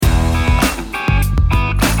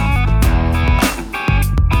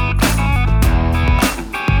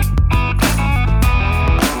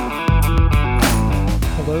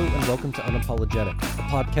Apologetic, a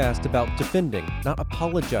podcast about defending, not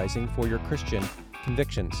apologizing for your Christian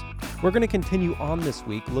convictions. We're going to continue on this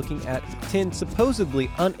week looking at 10 supposedly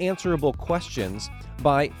unanswerable questions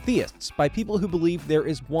by theists, by people who believe there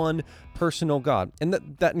is one personal God, and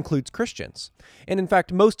that includes Christians. And in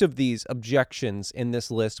fact, most of these objections in this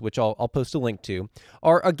list, which I'll post a link to,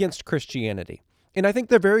 are against Christianity. And I think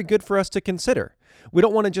they're very good for us to consider. We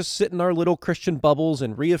don't want to just sit in our little Christian bubbles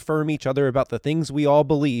and reaffirm each other about the things we all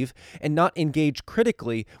believe and not engage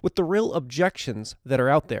critically with the real objections that are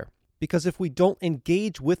out there. Because if we don't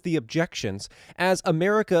engage with the objections, as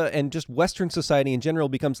America and just Western society in general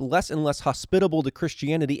becomes less and less hospitable to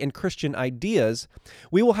Christianity and Christian ideas,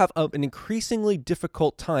 we will have an increasingly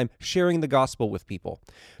difficult time sharing the gospel with people.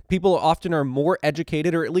 People often are more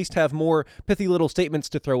educated, or at least have more pithy little statements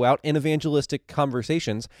to throw out in evangelistic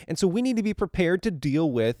conversations, and so we need to be prepared to deal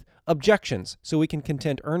with objections so we can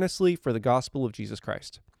contend earnestly for the gospel of Jesus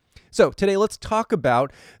Christ. So today, let's talk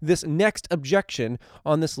about this next objection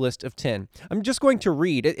on this list of 10. I'm just going to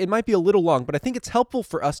read. It might be a little long, but I think it's helpful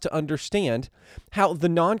for us to understand how the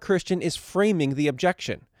non-Christian is framing the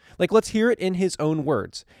objection. Let's hear it in his own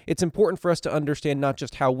words. It's important for us to understand not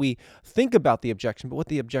just how we think about the objection, but what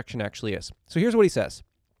the objection actually is. So here's what he says.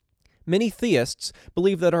 Many theists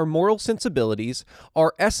believe that our moral sensibilities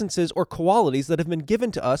are essences or qualities that have been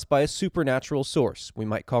given to us by a supernatural source, we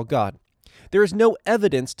might call God. There is no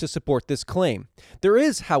evidence to support this claim. There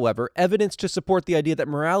is, however, evidence to support the idea that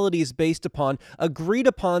morality is based upon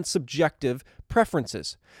agreed-upon subjective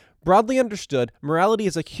preferences. Broadly understood, morality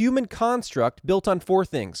is a human construct built on four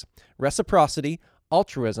things: reciprocity,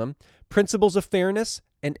 altruism, principles of fairness,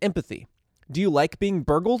 and empathy. Do you like being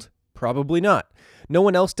burgled? Probably not. No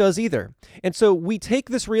one else does either. And so we take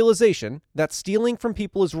this realization that stealing from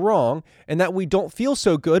people is wrong and that we don't feel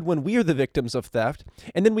so good when we are the victims of theft,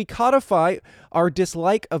 and then we codify our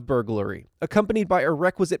dislike of burglary, accompanied by a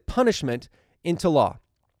requisite punishment, into law.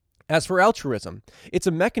 As for altruism, it's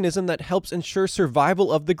a mechanism that helps ensure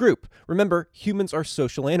survival of the group. Remember, humans are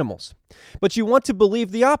social animals. But you want to believe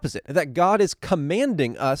the opposite, that God is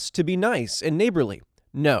commanding us to be nice and neighborly.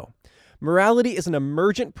 No. Morality is an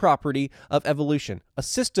emergent property of evolution, a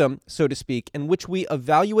system, so to speak, in which we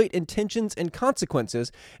evaluate intentions and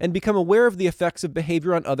consequences and become aware of the effects of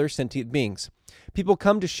behavior on other sentient beings. People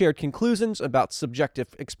come to shared conclusions about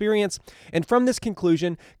subjective experience, and from this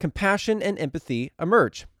conclusion, compassion and empathy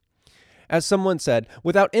emerge. As someone said,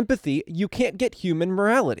 without empathy, you can't get human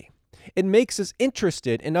morality. It makes us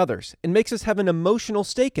interested in others. It makes us have an emotional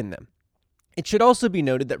stake in them. It should also be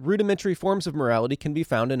noted that rudimentary forms of morality can be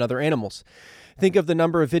found in other animals. Think of the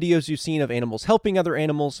number of videos you've seen of animals helping other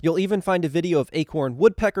animals. You'll even find a video of acorn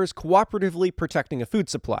woodpeckers cooperatively protecting a food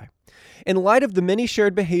supply. In light of the many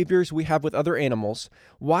shared behaviors we have with other animals,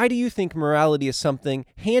 why do you think morality is something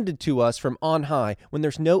handed to us from on high when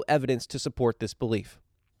there's no evidence to support this belief?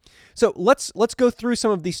 So let's go through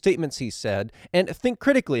some of these statements he said and think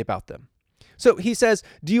critically about them. So he says,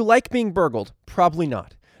 do you like being burgled? Probably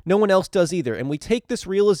not. No one else does either. And we take this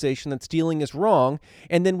realization that stealing is wrong,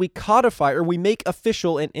 and then we codify or we make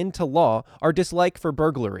official and into law our dislike for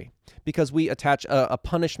burglary because we attach a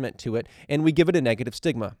punishment to it and we give it a negative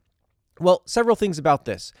stigma. Well, several things about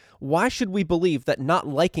this. Why should we believe that not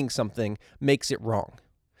liking something makes it wrong?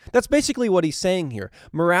 That's basically what he's saying here.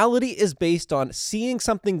 Morality is based on seeing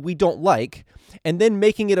something we don't like and then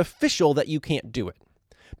making it official that you can't do it.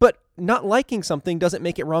 But not liking something doesn't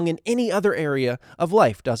make it wrong in any other area of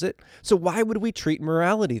life, does it? So why would we treat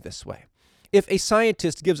morality this way? If a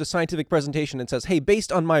scientist gives a scientific presentation and says, hey,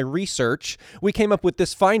 based on my research, we came up with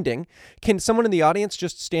this finding, can someone in the audience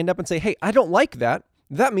just stand up and say, hey, I don't like that.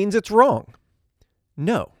 That means it's wrong.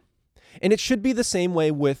 No. And it should be the same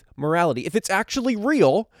way with morality. If it's actually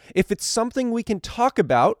real, if it's something we can talk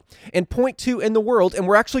about and point to in the world, and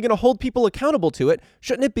we're actually going to hold people accountable to it,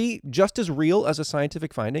 shouldn't it be just as real as a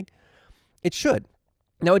scientific finding? It should.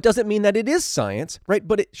 Now, it doesn't mean that it is science, right?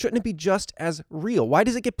 But shouldn't it be just as real? Why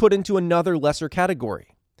does it get put into another lesser category?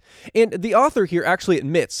 And the author here actually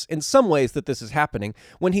admits in some ways that this is happening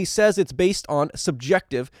when he says it's based on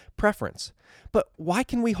subjective preference. But why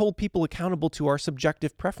can we hold people accountable to our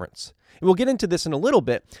subjective preference? And we'll get into this in a little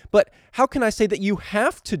bit, but how can I say that you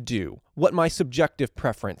have to do what my subjective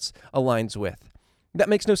preference aligns with? That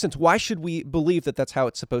makes no sense. Why should we believe that that's how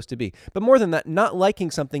it's supposed to be? But more than that, not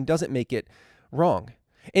liking something doesn't make it wrong.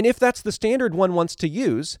 And if that's the standard one wants to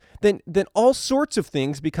use, then all sorts of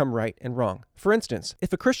things become right and wrong. For instance,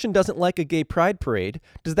 if a Christian doesn't like a gay pride parade,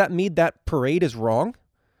 does that mean that parade is wrong?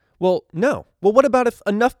 Well, no. Well, what about if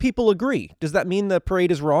enough people agree? Does that mean the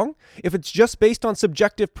parade is wrong? If it's just based on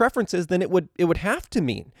subjective preferences, then it would have to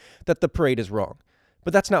mean that the parade is wrong.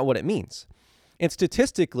 But that's not what it means. And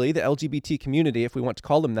statistically, the LGBT community, if we want to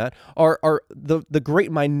call them that, are the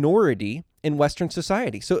great minority in Western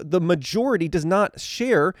society. So the majority does not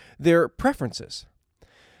share their preferences.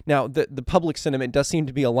 Now, the public sentiment does seem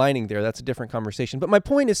to be aligning there. That's a different conversation. But my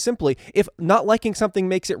point is simply, if not liking something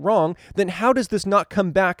makes it wrong, then how does this not come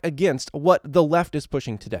back against what the left is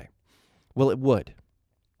pushing today? Well, it would.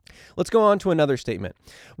 Let's go on to another statement.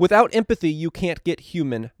 Without empathy, you can't get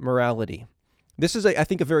human morality. This is, I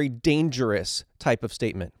think, a very dangerous type of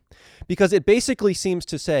statement because it basically seems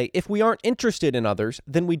to say, if we aren't interested in others,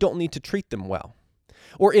 then we don't need to treat them well.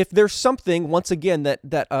 Or if there's something, once again,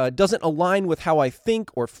 that doesn't align with how I think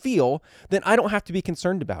or feel, then I don't have to be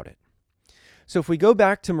concerned about it. So if we go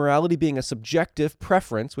back to morality being a subjective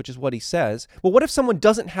preference, which is what he says, well, what if someone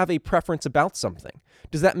doesn't have a preference about something?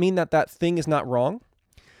 Does that mean that that thing is not wrong?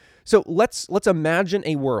 So let's imagine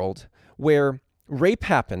a world where rape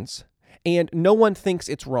happens and no one thinks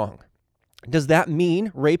it's wrong. Does that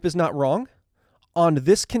mean rape is not wrong? On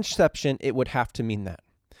this conception, it would have to mean that.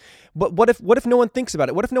 But what if no one thinks about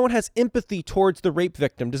it? What if no one has empathy towards the rape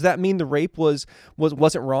victim? Does that mean the rape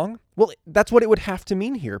wasn't wrong? Well, that's what it would have to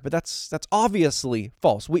mean here, but that's obviously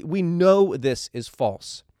false. We know this is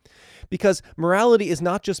false. Because morality is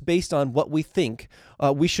not just based on what we think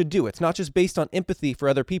we should do. It's not just based on empathy for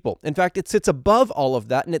other people. In fact, it sits above all of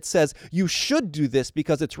that, and it says you should do this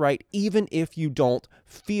because it's right, even if you don't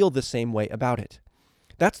feel the same way about it.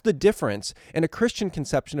 That's the difference in a Christian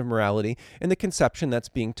conception of morality and the conception that's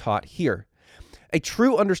being taught here. A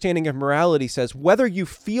true understanding of morality says whether you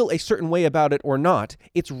feel a certain way about it or not,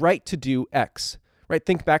 it's right to do X. Right?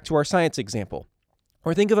 Think back to our science example.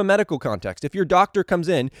 Or think of a medical context. If your doctor comes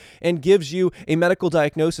in and gives you a medical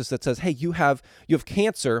diagnosis that says, hey, you have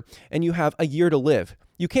cancer and you have a year to live,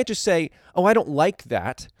 you can't just say, oh, I don't like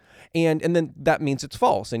that, and then that means it's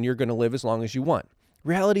false and you're going to live as long as you want.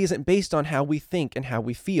 Reality isn't based on how we think and how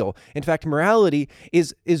we feel. In fact, morality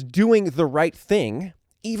is doing the right thing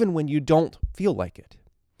even when you don't feel like it.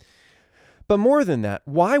 But more than that,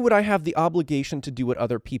 why would I have the obligation to do what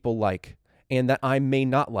other people like and that I may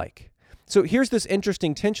not like? So here's this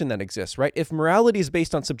interesting tension that exists, right? If morality is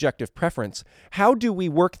based on subjective preference, how do we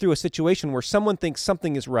work through a situation where someone thinks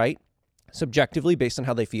something is right, subjectively based on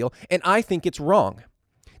how they feel, and I think it's wrong?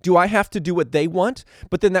 Do I have to do what they want?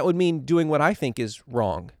 But then that would mean doing what I think is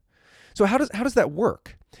wrong. So how does that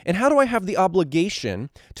work? And how do I have the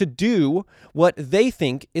obligation to do what they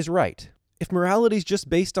think is right? If morality is just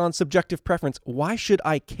based on subjective preference, why should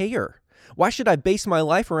I care? Why should I base my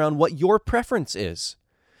life around what your preference is?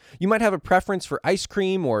 You might have a preference for ice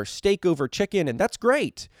cream or steak over chicken, and that's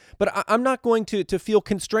great. But I'm not going to feel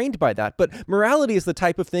constrained by that. But morality is the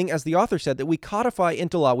type of thing, as the author said, that we codify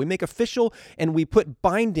into law. We make official and we put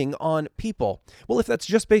binding on people. Well, if that's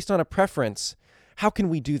just based on a preference, how can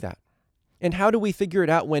we do that? And how do we figure it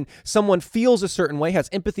out when someone feels a certain way, has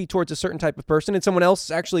empathy towards a certain type of person, and someone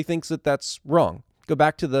else actually thinks that that's wrong? Go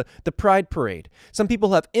back to the Pride Parade. Some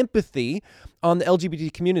people have empathy on the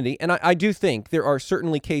LGBT community, and I do think there are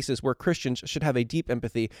certainly cases where Christians should have a deep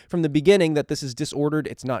empathy from the beginning that this is disordered,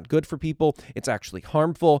 it's not good for people, it's actually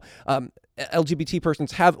harmful. LGBT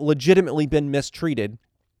persons have legitimately been mistreated.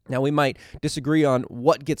 Now, we might disagree on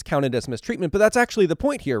what gets counted as mistreatment, but that's actually the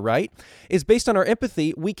point here, right? Is based on our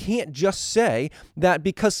empathy, we can't just say that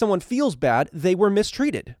because someone feels bad, they were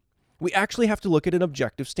mistreated. We actually have to look at an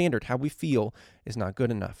objective standard. How we feel is not good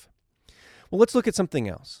enough. Well, let's look at something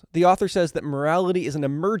else. The author says that morality is an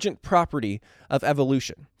emergent property of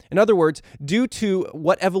evolution. In other words, due to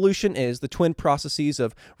what evolution is, the twin processes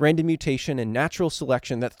of random mutation and natural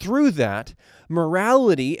selection, that through that,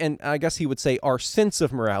 morality, and I guess he would say our sense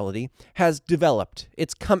of morality, has developed.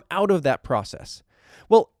 It's come out of that process.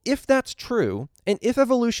 Well, if that's true, and if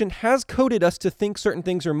evolution has coded us to think certain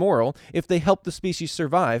things are moral, if they help the species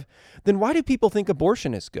survive, then why do people think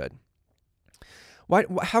abortion is good?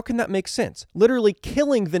 How can that make sense? Literally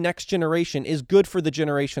killing the next generation is good for the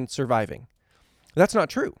generation surviving. That's not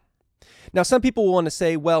true. Now, some people will want to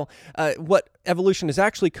say, well, what evolution is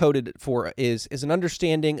actually coded for is an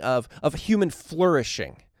understanding of human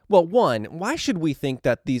flourishing. Well, one, why should we think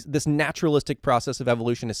that this naturalistic process of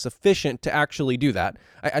evolution is sufficient to actually do that?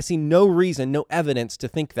 I see no reason, no evidence to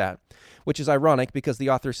think that, which is ironic because the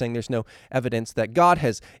author is saying there's no evidence that God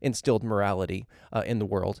has instilled morality in the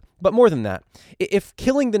world. But more than that, if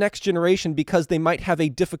killing the next generation because they might have a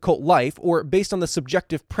difficult life or based on the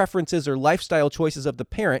subjective preferences or lifestyle choices of the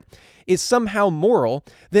parent is somehow moral,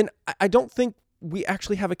 then I don't think we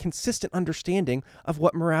actually have a consistent understanding of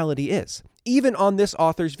what morality is, even on this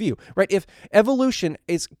author's view, right? If evolution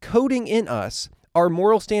is coding in us our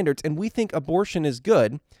moral standards and we think abortion is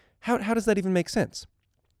good, how does that even make sense?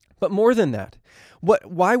 But more than that,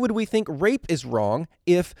 why would we think rape is wrong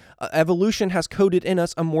if evolution has coded in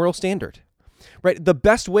us a moral standard? Right? The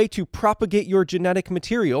best way to propagate your genetic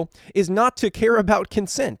material is not to care about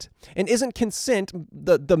consent. And isn't consent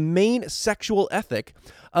the main sexual ethic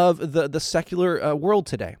of the secular world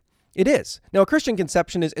today? It is. Now, a Christian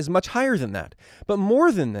conception is much higher than that. But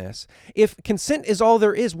more than this, if consent is all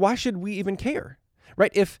there is, why should we even care?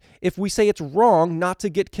 Right? If we say it's wrong not to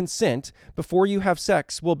get consent before you have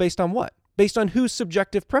sex, well, based on what? Based on whose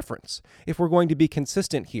subjective preference, if we're going to be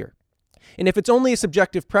consistent here. And if it's only a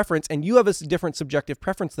subjective preference and you have a different subjective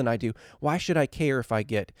preference than I do, why should I care if I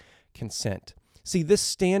get consent? See, this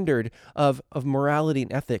standard of morality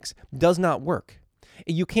and ethics does not work.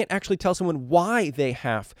 You can't actually tell someone why they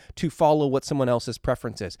have to follow what someone else's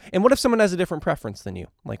preference is. And what if someone has a different preference than you,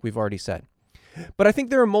 like we've already said? But I think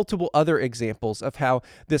there are multiple other examples of how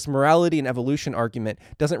this morality and evolution argument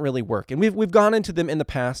doesn't really work. And we've gone into them in the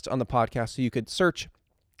past on the podcast, so you could search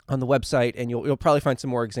on the website and you'll probably find some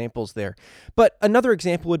more examples there. But another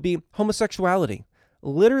example would be homosexuality.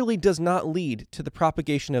 Literally does not lead to the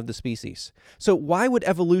propagation of the species. So why would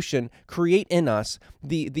evolution create in us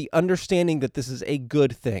the understanding that this is a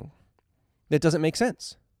good thing? That doesn't make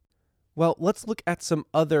sense. Well, let's look at some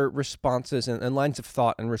other responses and lines of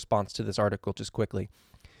thought in response to this article just quickly.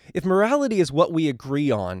 If morality is what we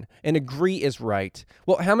agree on and agree is right,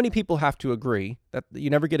 well, how many people have to agree? That you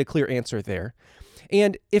never get a clear answer there.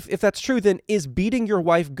 And if that's true, then is beating your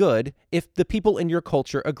wife good if the people in your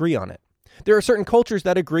culture agree on it? There are certain cultures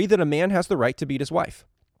that agree that a man has the right to beat his wife.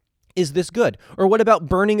 Is this good? Or what about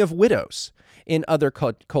burning of widows in other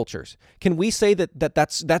cultures? Can we say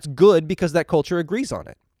that's good because that culture agrees on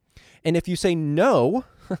it? And if you say no,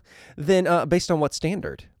 then based on what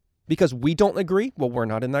standard? Because we don't agree? Well, we're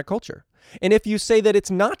not in that culture. And if you say that it's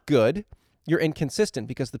not good, you're inconsistent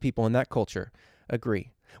because the people in that culture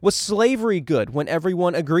agree. Was slavery good when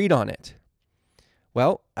everyone agreed on it?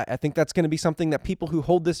 Well, I think that's going to be something that people who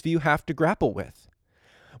hold this view have to grapple with.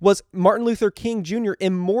 Was Martin Luther King Jr.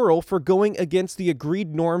 immoral for going against the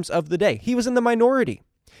agreed norms of the day? He was in the minority.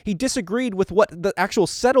 He disagreed with what the actual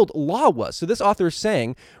settled law was. So this author is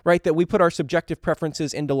saying, right, that we put our subjective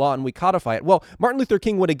preferences into law and we codify it. Well, Martin Luther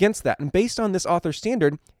King went against that. And based on this author's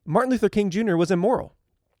standard, Martin Luther King Jr. was immoral.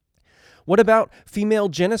 What about female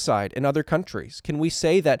genocide in other countries? Can we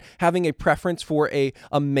say that having a preference for a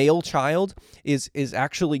male child is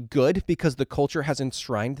actually good because the culture has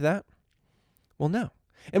enshrined that? Well, no.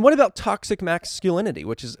 And what about toxic masculinity,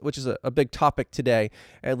 which is a big topic today,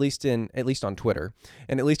 at least on Twitter,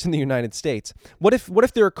 and at least in the United States? What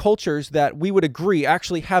if there are cultures that we would agree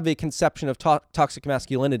actually have a conception of toxic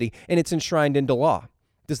masculinity and it's enshrined into law?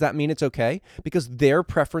 Does that mean it's okay? Because their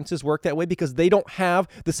preferences work that way? Because they don't have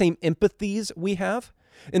the same empathies we have?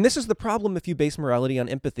 And this is the problem if you base morality on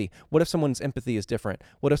empathy. What if someone's empathy is different?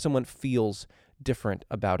 What if someone feels different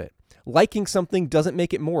about it? Liking something doesn't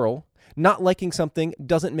make it moral. Not liking something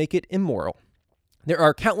doesn't make it immoral. There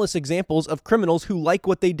are countless examples of criminals who like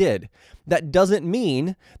what they did. That doesn't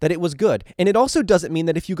mean that it was good. And it also doesn't mean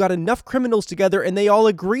that if you got enough criminals together and they all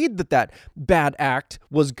agreed that bad act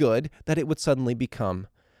was good, that it would suddenly become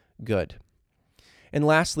good. And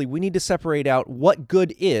lastly, we need to separate out what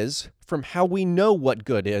good is from how we know what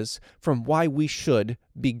good is from why we should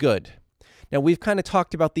be good. Now, we've kind of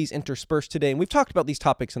talked about these interspersed today, and we've talked about these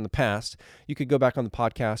topics in the past. You could go back on the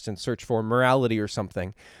podcast and search for morality or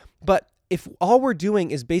something. But if all we're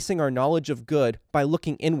doing is basing our knowledge of good by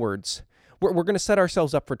looking inwards, we're going to set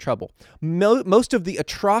ourselves up for trouble. Most of the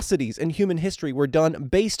atrocities in human history were done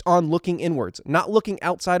based on looking inwards, not looking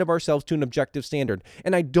outside of ourselves to an objective standard.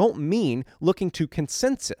 And I don't mean looking to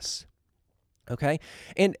consensus. Okay?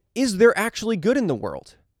 And is there actually good in the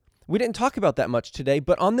world? We didn't talk about that much today,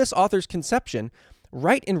 but on this author's conception,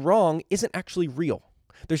 right and wrong isn't actually real.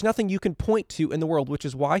 There's nothing you can point to in the world, which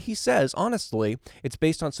is why he says, honestly, it's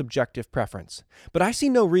based on subjective preference. But I see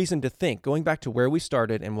no reason to think, going back to where we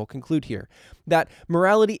started, and we'll conclude here, that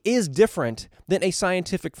morality is different than a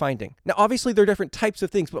scientific finding. Now, obviously, there are different types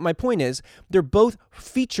of things, but my point is, they're both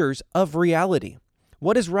features of reality.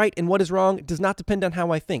 What is right and what is wrong does not depend on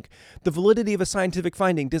how I think. The validity of a scientific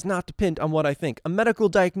finding does not depend on what I think. A medical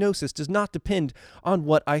diagnosis does not depend on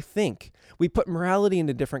what I think. We put morality in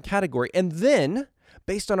a different category, and then,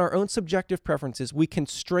 based on our own subjective preferences, we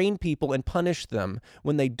constrain people and punish them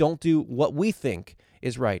when they don't do what we think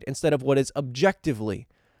is right instead of what is objectively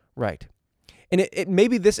right. And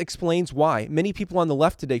maybe this explains why many people on the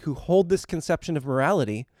left today who hold this conception of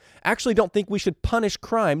morality actually don't think we should punish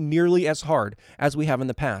crime nearly as hard as we have in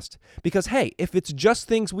the past. Because, hey, if it's just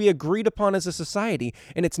things we agreed upon as a society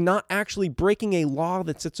and it's not actually breaking a law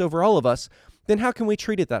that sits over all of us, then how can we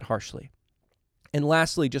treat it that harshly? And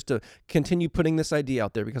lastly, just to continue putting this idea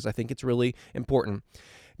out there because I think it's really important,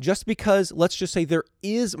 just because, let's just say there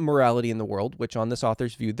is morality in the world, which on this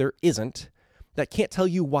author's view there isn't, that can't tell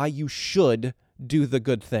you why you should do the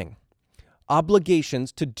good thing.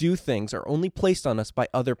 Obligations to do things are only placed on us by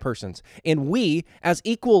other persons. And we, as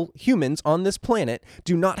equal humans on this planet,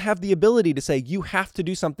 do not have the ability to say you have to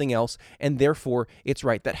do something else and therefore it's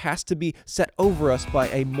right. That has to be set over us by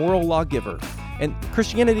a moral lawgiver. And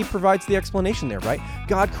Christianity provides the explanation there, right?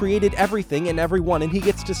 God created everything and everyone, and he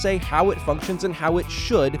gets to say how it functions and how it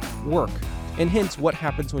should work. And hence what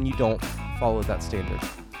happens when you don't follow that standard.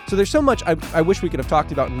 So there's so much I wish we could have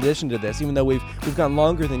talked about in addition to this, even though we've gone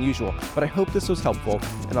longer than usual. But I hope this was helpful,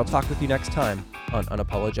 and I'll talk with you next time on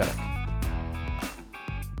Unapologetic.